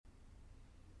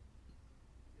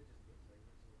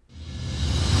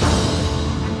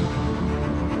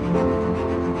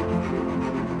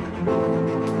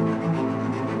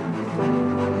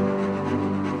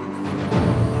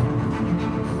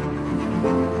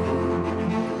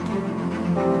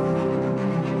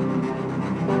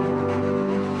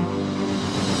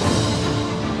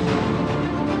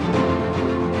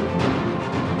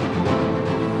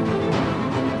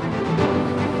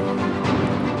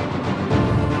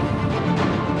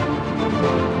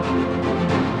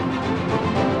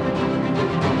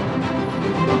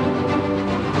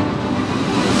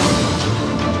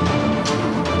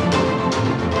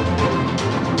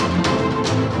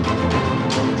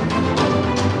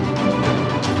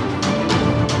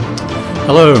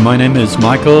Hello, my name is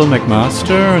Michael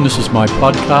McMaster, and this is my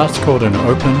podcast called An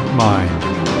Open Mind,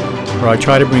 where I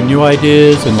try to bring new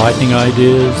ideas, enlightening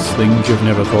ideas, things you've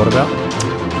never thought about,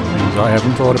 things I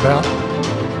haven't thought about,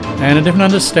 and a different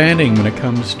understanding when it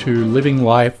comes to living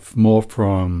life more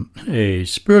from a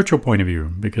spiritual point of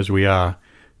view, because we are,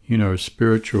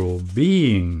 spiritual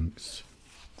beings.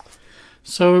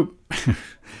 So,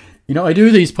 I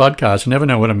do these podcasts, I never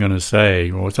know what I'm going to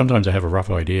say, or sometimes I have a rough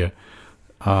idea.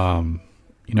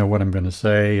 What I'm going to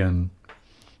say, and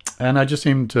I just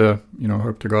seem to,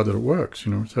 hope to God that it works,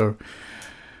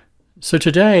 So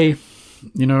today,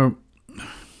 in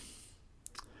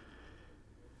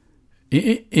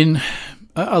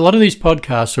a lot of these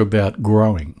podcasts are about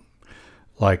growing,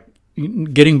 like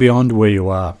getting beyond where you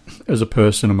are as a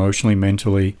person emotionally,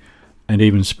 mentally, and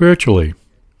even spiritually.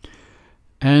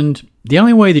 And the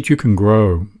only way that you can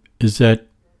grow is that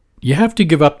you have to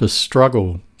give up the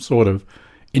struggle, sort of,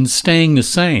 in staying the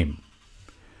same,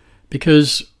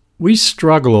 because we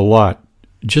struggle a lot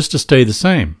just to stay the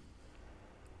same.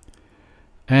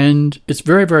 And it's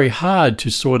very, very hard to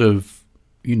sort of,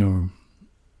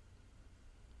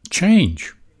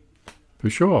 change, for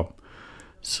sure.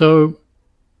 So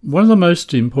one of the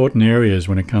most important areas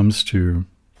when it comes to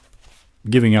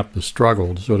giving up the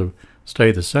struggle to sort of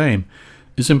stay the same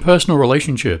is in personal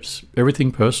relationships,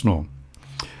 everything personal.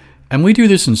 And we do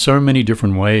this in so many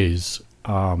different ways.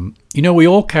 We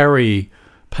all carry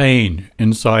pain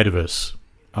inside of us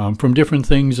from different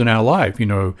things in our life,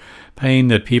 pain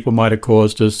that people might have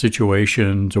caused us,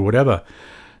 situations or whatever.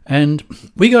 And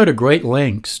we go to great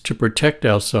lengths to protect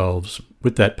ourselves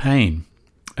with that pain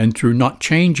and through not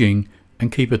changing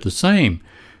and keep it the same,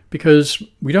 because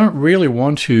we don't really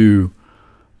want to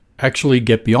actually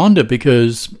get beyond it,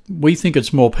 because we think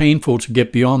it's more painful to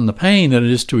get beyond the pain than it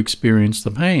is to experience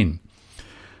the pain.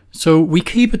 So we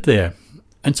keep it there.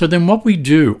 And so then what we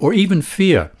do, or even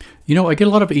fear, I get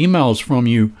a lot of emails from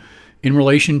you in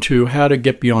relation to how to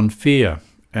get beyond fear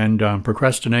and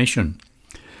procrastination.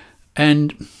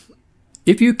 And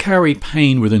if you carry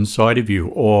pain within inside of you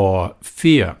or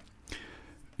fear,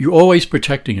 you're always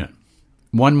protecting it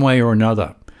one way or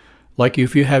another. Like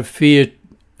if you have fear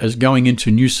as going into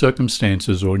new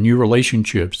circumstances or new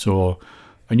relationships or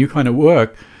a new kind of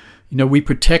work, we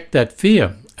protect that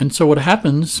fear. And so what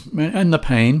happens, and the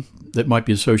pain that might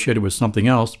be associated with something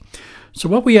else. So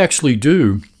what we actually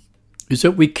do is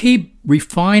that we keep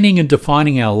refining and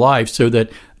defining our life so that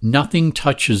nothing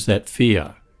touches that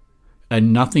fear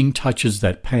and nothing touches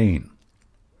that pain.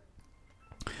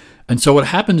 And so what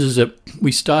happens is that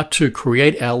we start to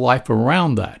create our life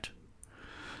around that.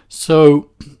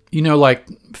 So, like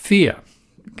fear,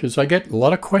 because I get a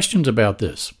lot of questions about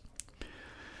this.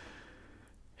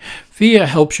 Fear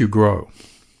helps you grow.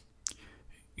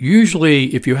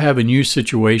 Usually, if you have a new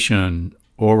situation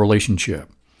or relationship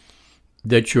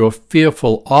that you're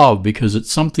fearful of because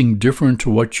it's something different to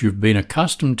what you've been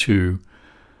accustomed to,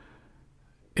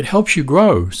 it helps you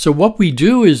grow. So what we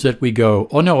do is that we go,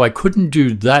 oh no, I couldn't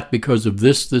do that because of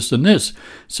this, this, and this.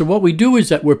 So what we do is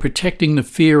that we're protecting the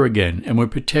fear again, and we're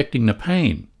protecting the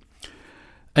pain.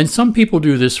 And some people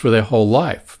do this for their whole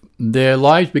life. Their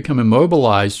lives become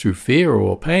immobilized through fear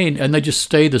or pain, and they just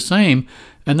stay the same,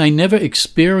 and they never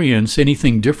experience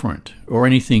anything different or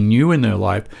anything new in their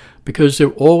life because they're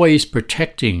always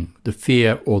protecting the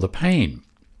fear or the pain.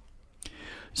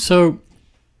 So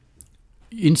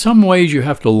in some ways you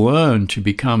have to learn to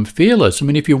become fearless. I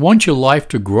mean, if you want your life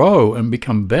to grow and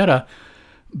become better,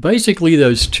 basically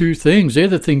those two things, they're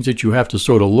the things that you have to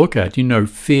sort of look at,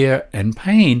 fear and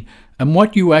pain, and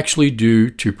what you actually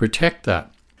do to protect that.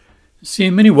 See,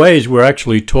 in many ways, we're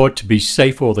actually taught to be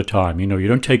safe all the time. You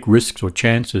don't take risks or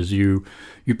chances. You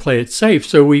play it safe.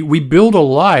 So we build a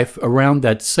life around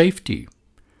that safety.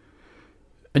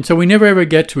 And so we never ever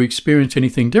get to experience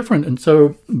anything different.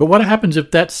 But what happens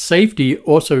if that safety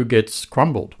also gets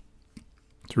crumbled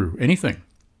through anything?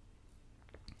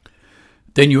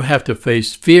 Then you have to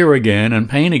face fear again and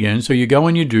pain again. So you go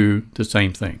and you do the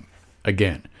same thing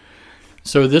again.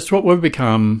 So that's what we've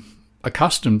become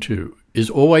accustomed to, is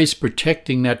always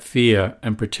protecting that fear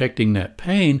and protecting that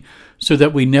pain so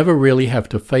that we never really have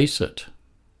to face it.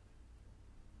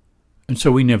 And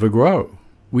so we never grow.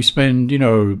 We spend,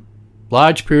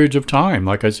 large periods of time.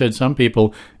 Like I said, some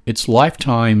people, it's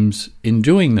lifetimes in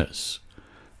doing this. I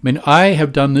mean, I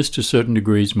have done this to certain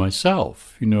degrees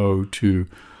myself, for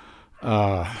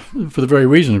the very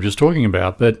reason I'm just talking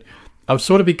about. But I've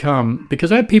sort of become,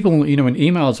 because I have people, in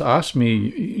emails ask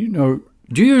me,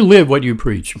 do you live what you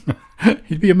preach?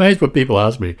 You'd be amazed what people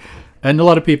ask me. And a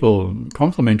lot of people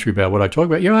complimentary about what I talk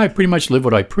about. Yeah, I pretty much live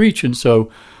what I preach. And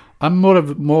so I'm more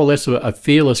or less a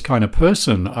fearless kind of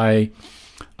person. I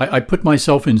put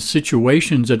myself in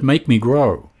situations that make me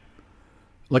grow.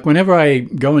 Like whenever I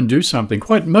go and do something,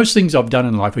 most things I've done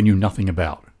in life I knew nothing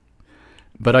about.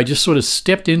 But I just sort of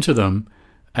stepped into them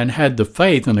and had the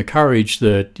faith and the courage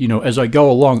that, as I go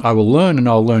along, I will learn, and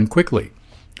I'll learn quickly.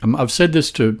 I've said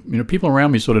this to, people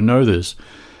around me sort of know this,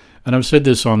 and I've said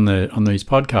this on these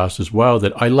podcasts as well,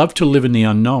 that I love to live in the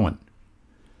unknown.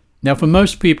 Now, for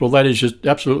most people, that is just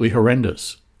absolutely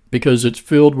horrendous because it's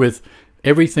filled with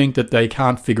everything that they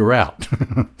can't figure out.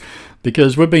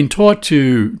 Because we've been taught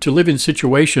to live in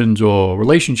situations or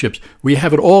relationships where you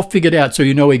have it all figured out so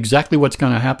you know exactly what's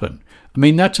going to happen. I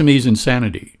mean, that to me is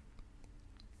insanity.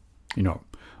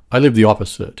 I live the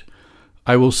opposite.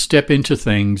 I will step into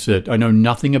things that I know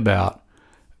nothing about,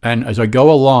 and as I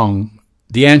go along,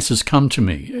 the answers come to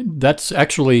me. That's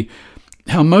actually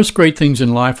how most great things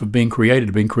in life have been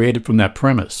created from that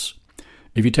premise.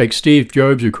 If you take Steve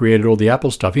Jobs, who created all the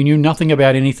Apple stuff, he knew nothing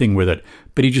about anything with it,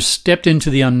 but he just stepped into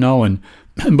the unknown,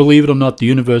 and believe it or not, the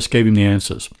universe gave him the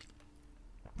answers.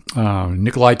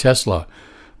 Nikola Tesla,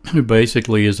 who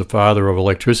basically is the father of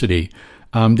electricity,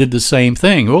 did the same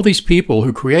thing. All these people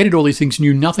who created all these things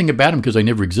knew nothing about them because they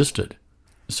never existed.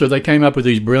 So they came up with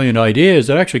these brilliant ideas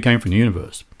that actually came from the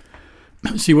universe.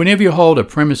 See, whenever you hold a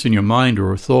premise in your mind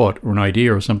or a thought or an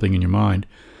idea or something in your mind,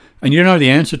 and you don't know the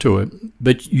answer to it,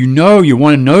 but you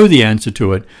want to know the answer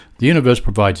to it, the universe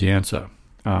provides the answer.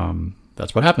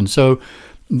 That's what happens. So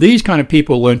these kind of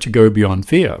people learn to go beyond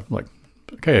fear. Like,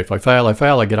 okay, if I fail,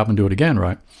 I get up and do it again,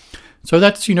 right? So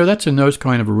that's in those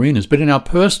kind of arenas. But in our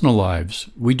personal lives,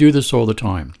 we do this all the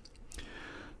time.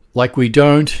 Like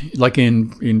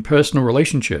in personal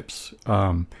relationships,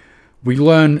 we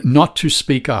learn not to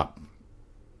speak up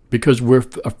because we're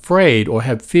afraid or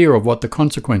have fear of what the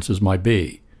consequences might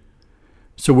be.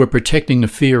 So we're protecting the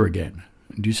fear again.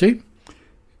 Do you see?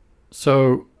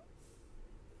 So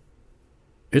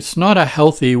it's not a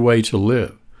healthy way to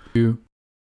live.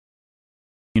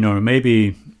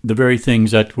 Maybe the very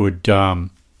things that would,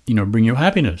 bring you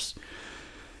happiness.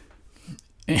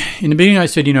 In the beginning, I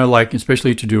said,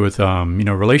 especially to do with,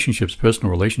 relationships,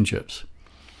 personal relationships.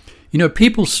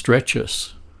 People stretch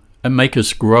us and make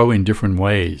us grow in different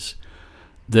ways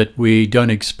that we don't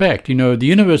expect. The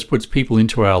universe puts people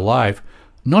into our life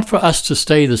not for us to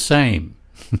stay the same.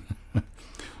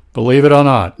 Believe it or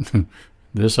not,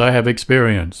 this I have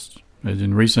experienced as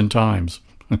in recent times.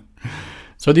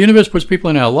 So the universe puts people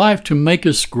in our life to make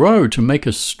us grow, to make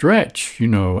us stretch,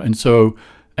 and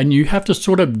you have to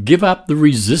sort of give up the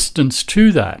resistance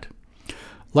to that.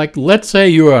 Like, let's say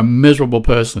you're a miserable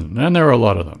person, and there are a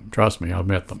lot of them. Trust me, I've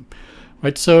met them.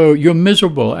 Right, so you're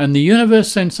miserable, and the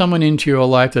universe sends someone into your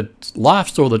life that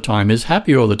laughs all the time, is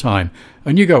happy all the time,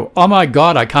 and you go, oh my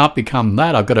God, I can't become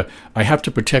that. I have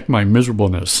to protect my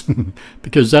miserableness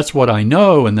because that's what I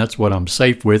know, and that's what I'm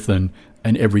safe with, and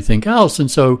everything else.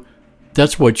 And so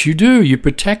that's what you do. You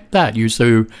protect that.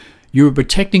 You're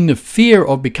protecting the fear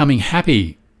of becoming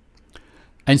happy.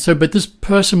 And so, but this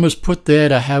person was put there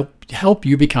to help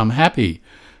you become happy.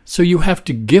 So you have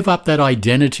to give up that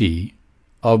identity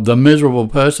of the miserable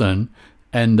person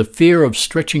and the fear of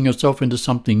stretching yourself into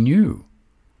something new.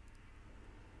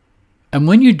 And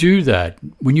when you do that,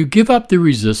 when you give up the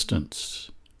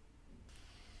resistance,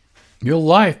 your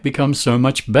life becomes so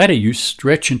much better. You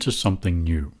stretch into something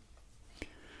new.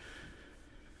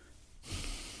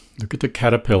 Look at the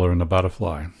caterpillar and the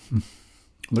butterfly.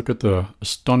 Look at the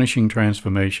astonishing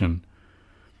transformation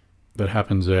that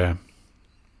happens there.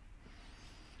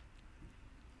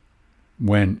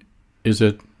 When is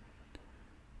it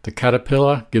the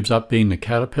caterpillar gives up being the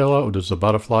caterpillar, or does the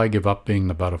butterfly give up being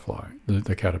the butterfly,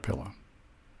 the caterpillar?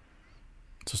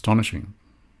 It's astonishing.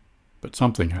 But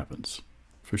something happens,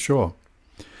 for sure.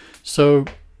 So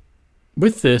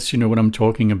with this, what I'm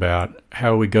talking about,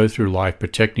 how we go through life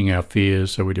protecting our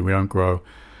fears so we don't grow,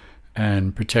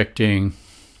 and protecting,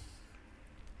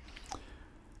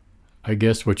 I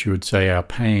guess what you would say, our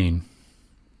pain,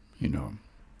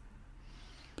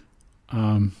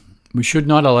 we should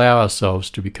not allow ourselves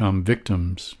to become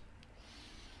victims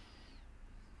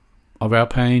of our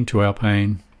pain to our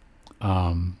pain.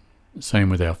 Same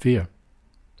with our fear.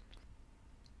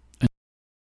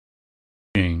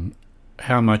 And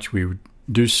how much we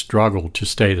do struggle to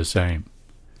stay the same,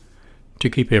 to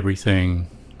keep everything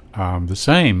the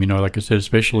same. Like I said,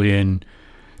 especially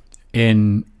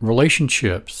in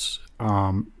relationships,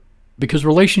 because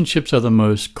relationships are the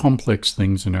most complex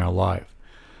things in our life.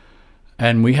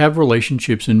 And we have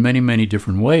relationships in many, many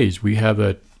different ways. We have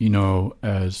it,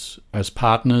 as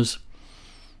partners,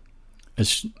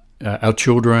 as our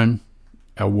children,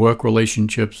 our work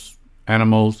relationships,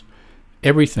 animals,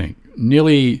 everything.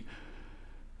 Nearly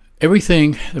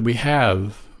everything that we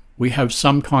have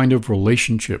some kind of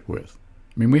relationship with.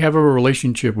 I mean, we have a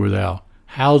relationship with our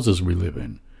houses we live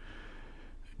in.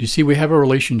 You see, we have our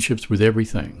relationships with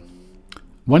everything.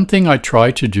 One thing I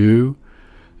try to do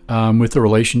with the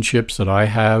relationships that I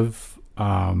have,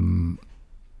 and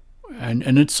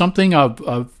it's something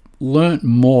I've learned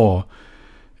more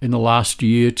in the last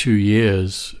year, 2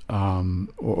 years,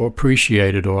 or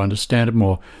appreciate it or understand it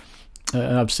more.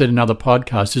 I've said in other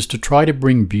podcasts, is to try to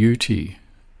bring beauty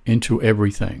into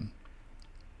everything.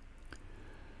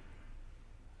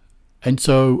 And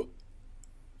so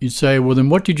you'd say, well, then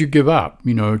what did you give up,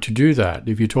 to do that?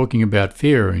 If you're talking about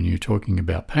fear and you're talking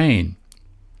about pain.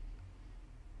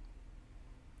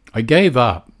 I gave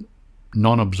up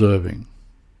non-observing,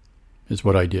 is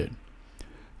what I did.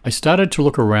 I started to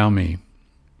look around me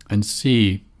and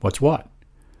see what's what.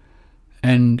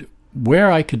 And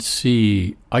where I could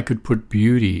see I could put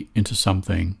beauty into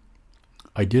something,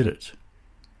 I did it.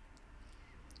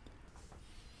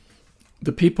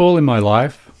 The people in my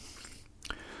life,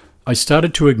 I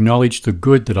started to acknowledge the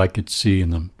good that I could see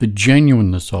in them, the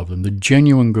genuineness of them, the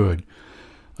genuine good.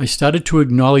 I started to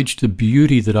acknowledge the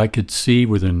beauty that I could see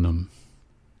within them,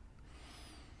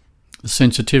 the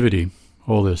sensitivity,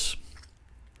 all this.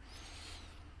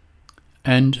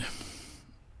 And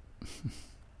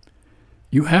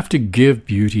you have to give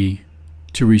beauty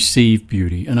to receive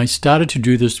beauty. And I started to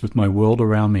do this with my world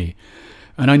around me.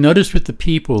 And I noticed with the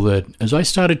people that as I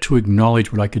started to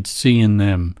acknowledge what I could see in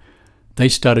them, they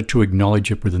started to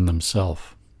acknowledge it within themselves.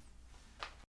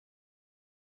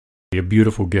 A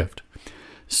beautiful gift.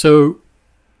 So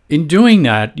in doing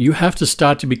that, you have to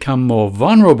start to become more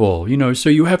vulnerable, so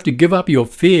you have to give up your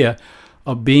fear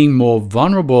of being more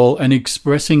vulnerable and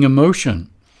expressing emotion.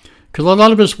 Because a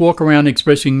lot of us walk around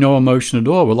expressing no emotion at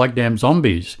all. We're like damn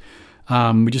zombies.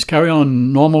 We just carry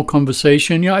on normal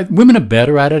conversation. Women are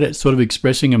better at it, at sort of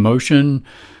expressing emotion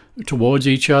towards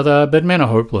each other, but men are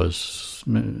hopeless,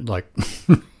 like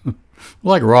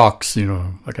rocks,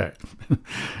 Okay,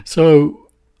 so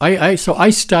I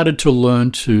started to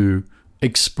learn to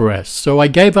express. So I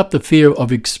gave up the fear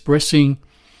of expressing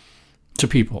to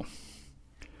people,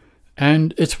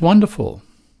 and it's wonderful.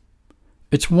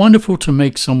 It's wonderful to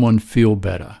make someone feel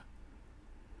better.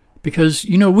 Because,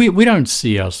 we don't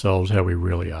see ourselves how we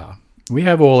really are. We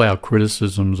have all our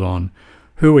criticisms on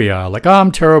who we are. Like,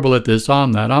 I'm terrible at this,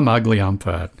 I'm that, I'm ugly, I'm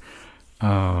fat.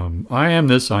 I am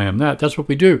this, I am that. That's what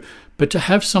we do. But to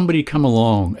have somebody come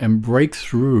along and break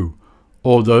through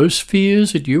all those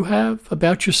fears that you have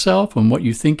about yourself and what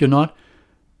you think you're not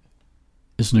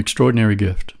is an extraordinary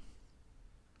gift.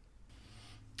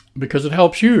 Because it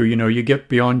helps you, you get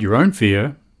beyond your own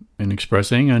fear in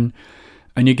expressing and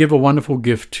you give a wonderful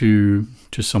gift to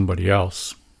somebody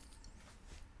else.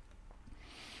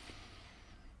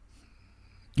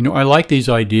 I like these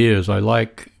ideas. I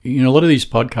like, a lot of these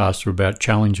podcasts are about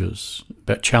challenges,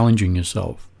 about challenging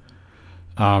yourself.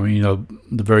 The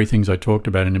very things I talked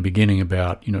about in the beginning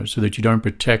about, so that you don't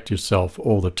protect yourself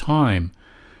all the time,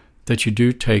 that you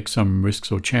do take some risks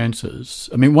or chances.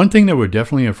 I mean, one thing that we're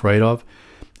definitely afraid of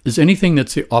is anything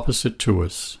that's the opposite to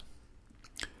us.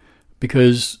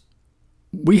 Because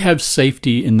we have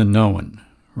safety in the known,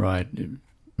 right?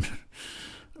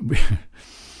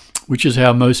 Which is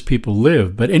how most people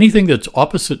live. But anything that's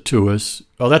opposite to us,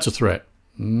 that's a threat.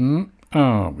 We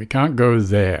can't go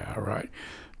there, right?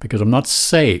 Because I'm not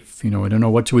safe, I don't know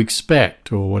what to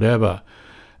expect or whatever.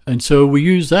 And so we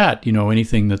use that,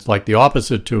 anything that's like the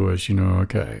opposite to us,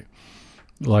 okay.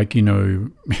 Like,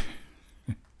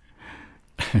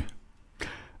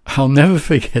 I'll never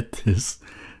forget this.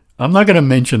 I'm not going to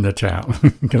mention the town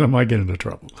because I might get into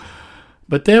trouble.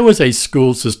 But there was a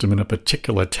school system in a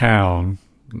particular town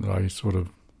that I sort of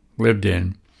lived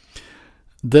in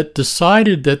that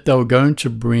decided that they were going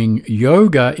to bring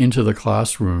yoga into the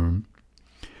classroom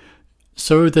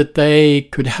so that they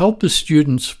could help the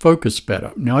students focus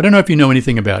better. Now, I don't know if you know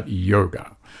anything about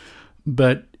yoga,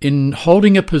 but in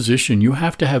holding a position, you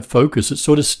have to have focus. It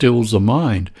sort of stills the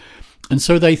mind. And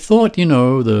so they thought,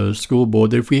 the school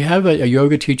board, that if we have a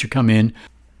yoga teacher come in,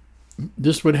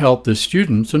 this would help the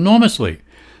students enormously.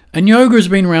 And yoga has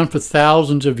been around for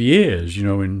thousands of years,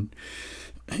 and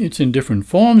it's in different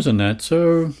forms and that.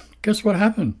 So guess what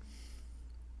happened?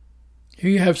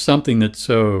 Here you have something that's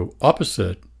so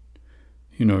opposite,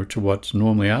 to what's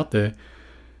normally out there,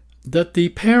 that the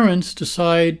parents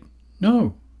decide,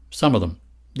 no, some of them,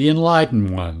 the enlightened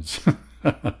ones,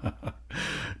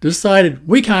 decided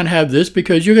we can't have this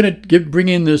because you're going to bring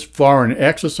in this foreign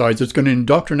exercise that's going to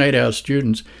indoctrinate our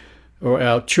students or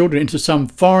our children into some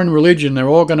foreign religion. They're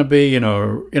all going to be, in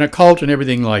a cult and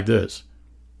everything like this.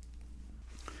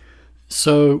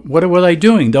 So what were they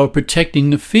doing? They were protecting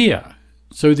the fear.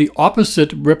 So the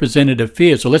opposite represented a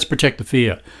fear. So let's protect the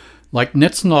fear. Like,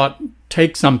 let's not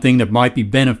take something that might be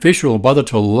beneficial, bother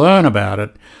to learn about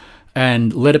it,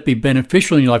 and let it be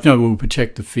beneficial in your life. No, we'll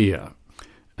protect the fear.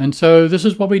 And so this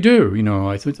is what we do. I don't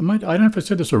know if I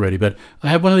said this already, but I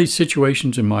have one of these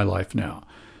situations in my life now,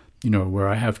 where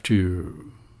I have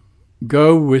to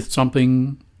go with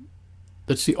something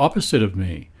that's the opposite of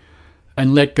me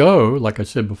and let go, like I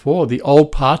said before, the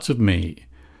old parts of me,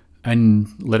 and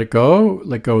let go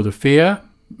of the fear,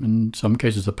 in some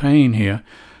cases the pain here,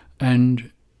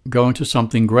 and go into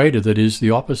something greater that is the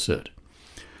opposite.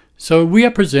 So we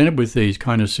are presented with these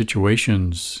kind of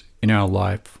situations in our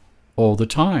life all the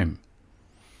time.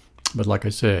 But like I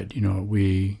said,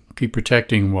 we keep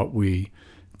protecting what we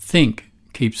think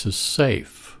keeps us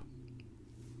safe.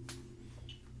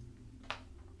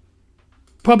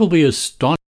 Probably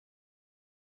astonishing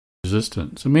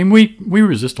resistance. I mean, we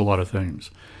resist a lot of things.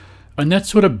 And that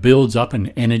sort of builds up an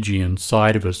energy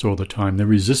inside of us all the time, the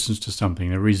resistance to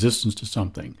something.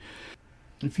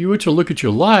 If you were to look at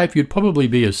your life, you'd probably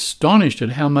be astonished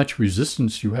at how much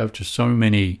resistance you have to so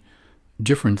many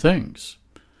different things.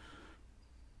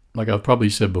 Like I've probably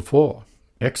said before,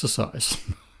 exercise.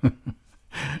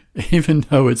 Even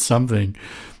though it's something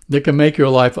that can make your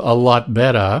life a lot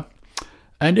better.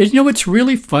 And it's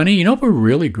really funny. What we're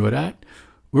really good at?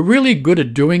 We're really good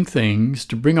at doing things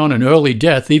to bring on an early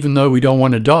death, even though we don't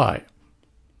want to die.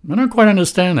 I don't quite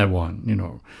understand that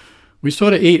one, We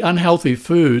sort of eat unhealthy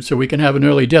food so we can have an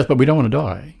early death, but we don't want to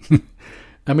die.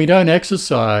 And we don't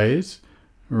exercise,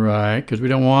 right, because we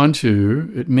don't want to.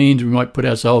 It means we might put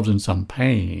ourselves in some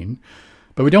pain.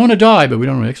 But we don't want to die, but we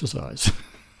don't want to exercise.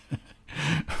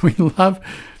 We love...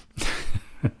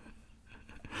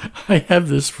 I have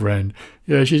this friend.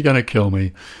 Yeah, she's going to kill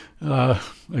me.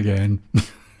 Again.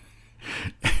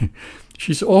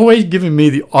 She's always giving me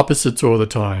the opposites all the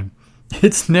time.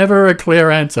 It's never a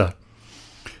clear answer.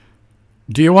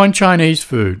 Do you want Chinese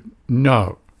food?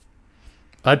 No.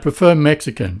 I'd prefer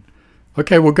Mexican.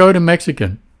 Okay, we'll go to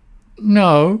Mexican.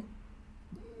 No.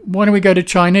 Why don't we go to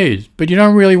Chinese? But you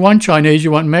don't really want Chinese,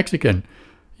 you want Mexican.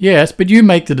 Yes, but you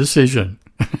make the decision.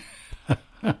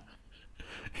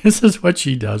 This is what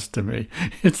she does to me.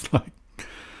 It's like,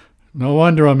 no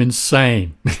wonder I'm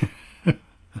insane.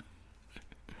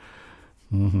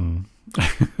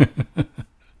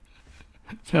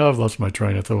 Now I've lost my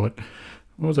train of thought.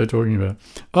 What was I talking about?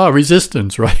 Oh,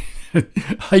 resistance, right?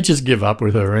 I just give up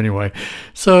with her anyway.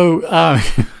 So I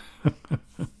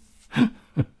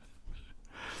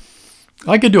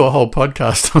could do a whole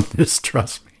podcast on this,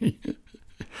 trust me.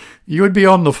 You would be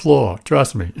on the floor,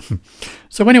 trust me.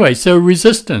 So anyway, so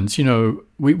resistance,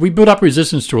 we build up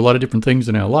resistance to a lot of different things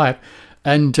in our life.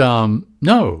 And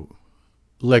no,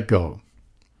 let go.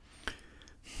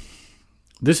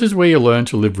 This is where you learn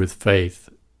to live with faith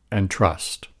and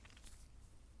trust.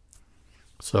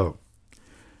 So,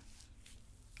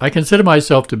 I consider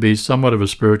myself to be somewhat of a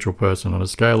spiritual person on a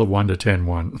scale of 1 to 10,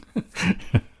 1.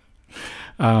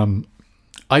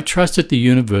 I trust that the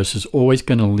universe is always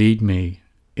going to lead me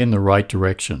in the right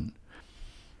direction.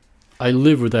 I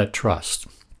live with that trust.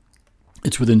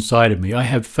 It's within inside of me. I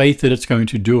have faith that it's going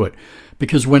to do it.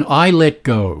 Because when I let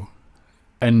go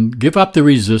and give up the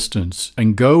resistance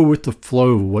and go with the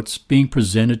flow of what's being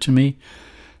presented to me,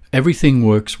 everything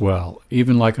works well.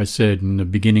 Even like I said in the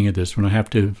beginning of this, when I have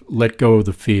to let go of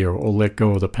the fear or let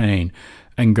go of the pain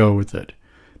and go with it.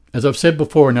 As I've said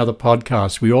before in other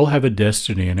podcasts, we all have a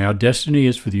destiny, and our destiny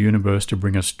is for the universe to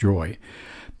bring us joy.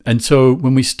 And so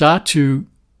when we start to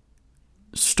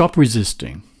stop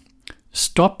resisting,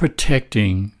 stop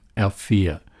protecting our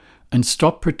fear, and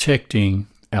stop protecting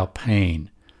our pain,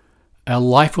 our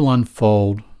life will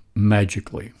unfold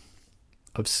magically.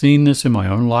 I've seen this in my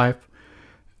own life.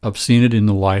 I've seen it in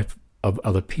the life of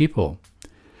other people.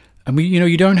 And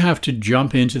you don't have to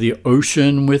jump into the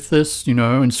ocean with this,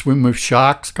 and swim with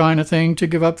sharks kind of thing to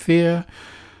give up fear.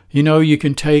 You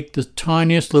can take the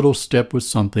tiniest little step with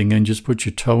something and just put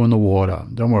your toe in the water.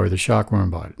 Don't worry, the shark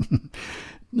won't bite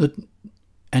it.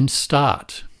 And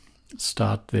start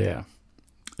there.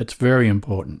 It's very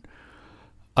important.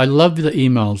 I love the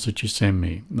emails that you send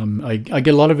me. I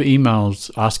get a lot of emails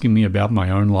asking me about my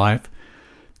own life.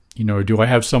 Do I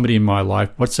have somebody in my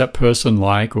life? What's that person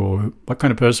like? Or what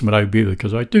kind of person would I be?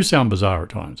 Because I do sound bizarre at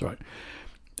times, right?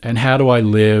 And how do I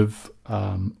live?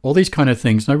 All these kind of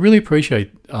things. And I really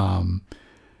appreciate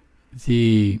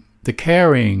the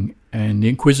caring and the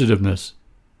inquisitiveness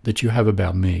that you have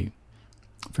about me,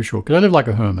 for sure. Because I live like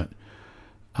a hermit.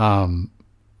 I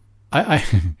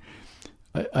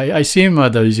see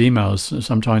those emails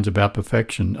sometimes about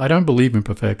perfection. I don't believe in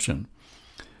perfection.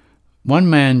 one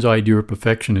man's idea of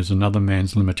perfection is another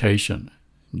man's limitation.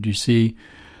 Do you see?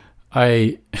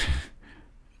 I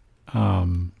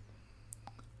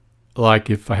like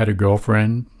if I had a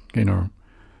girlfriend,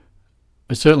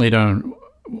 I certainly don't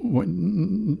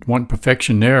want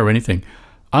perfection there or anything.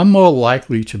 I'm more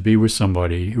likely to be with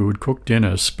somebody who would cook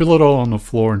dinner, spill it all on the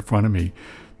floor in front of me,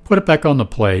 put it back on the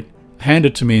plate, hand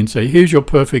it to me and say, here's your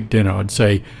perfect dinner. I'd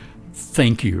say,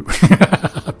 thank you.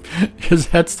 Because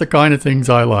that's the kind of things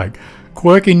I like.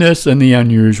 Quirkiness and the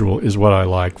unusual is what I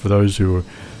like, for those who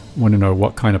want to know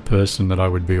what kind of person that I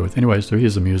would be with. Anyway, so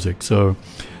here's the music. So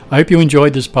I hope you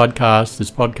enjoyed this podcast.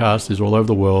 This podcast is all over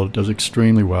the world. It does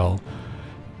extremely well.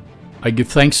 I give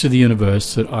thanks to the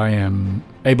universe that I am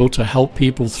able to help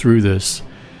people through this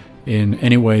in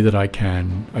any way that I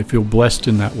can. I feel blessed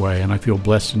in that way, and I feel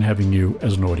blessed in having you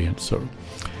as an audience. So,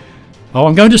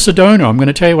 I'm going to Sedona. I'm going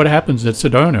to tell you what happens at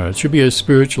Sedona. It should be a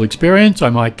spiritual experience. I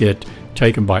might get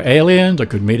taken by aliens. I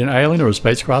could meet an alien, or a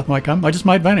spacecraft might come. I just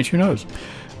might vanish. Who knows?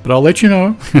 But I'll let you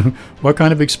know what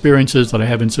kind of experiences that I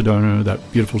have in Sedona,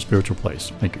 that beautiful spiritual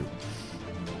place. Thank you.